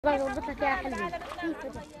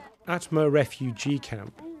Atma refugee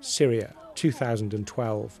camp, Syria,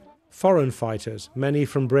 2012. Foreign fighters, many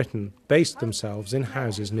from Britain, based themselves in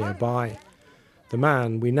houses nearby. The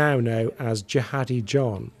man we now know as Jihadi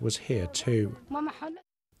John was here too.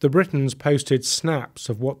 The Britons posted snaps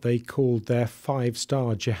of what they called their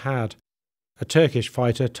 5-star jihad. A Turkish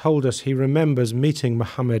fighter told us he remembers meeting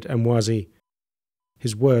Mohammed Emwazi.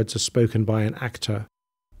 His words are spoken by an actor.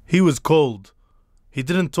 He was cold. He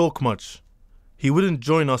didn't talk much. He wouldn't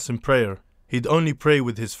join us in prayer. He'd only pray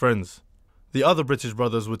with his friends. The other British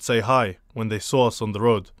brothers would say hi when they saw us on the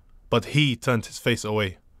road, but he turned his face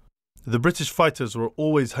away. The British fighters were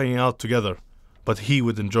always hanging out together, but he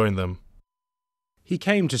wouldn't join them. He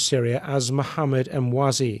came to Syria as Mohammed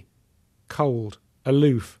Emwazi, cold,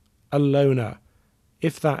 aloof, a loner.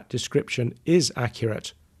 If that description is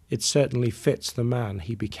accurate, it certainly fits the man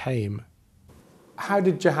he became. How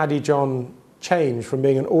did Jihadi John change from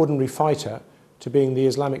being an ordinary fighter to being the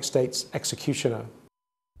Islamic State's executioner?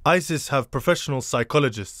 ISIS have professional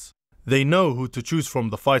psychologists. They know who to choose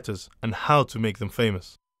from the fighters and how to make them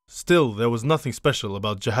famous. Still, there was nothing special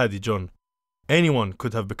about Jihadi John. Anyone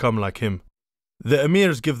could have become like him. The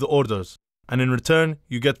emirs give the orders, and in return,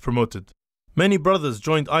 you get promoted. Many brothers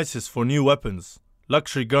joined ISIS for new weapons,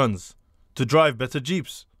 luxury guns, to drive better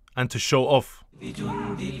jeeps, and to show off.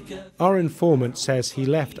 Our informant says he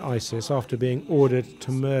left ISIS after being ordered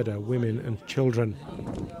to murder women and children.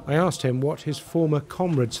 I asked him what his former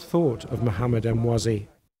comrades thought of Mohammed Emwazi.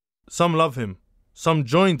 Some love him. Some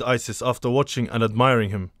joined ISIS after watching and admiring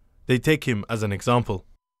him. They take him as an example.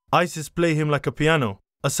 ISIS play him like a piano,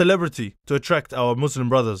 a celebrity to attract our Muslim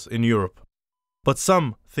brothers in Europe. But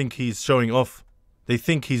some think he's showing off. They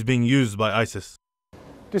think he's being used by ISIS.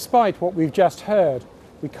 Despite what we've just heard,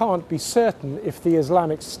 we can't be certain if the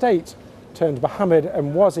Islamic State turned Mohammed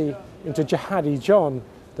Emwazi into Jihadi John,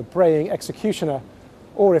 the braying executioner,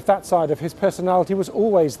 or if that side of his personality was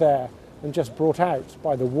always there and just brought out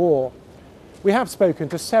by the war. We have spoken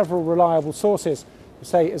to several reliable sources who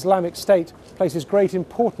say Islamic State places great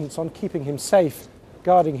importance on keeping him safe,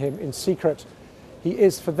 guarding him in secret. He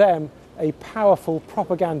is for them a powerful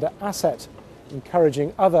propaganda asset,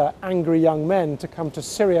 encouraging other angry young men to come to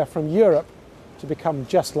Syria from Europe to become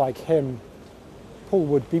just like him. Paul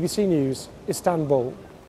Wood, BBC News, Istanbul.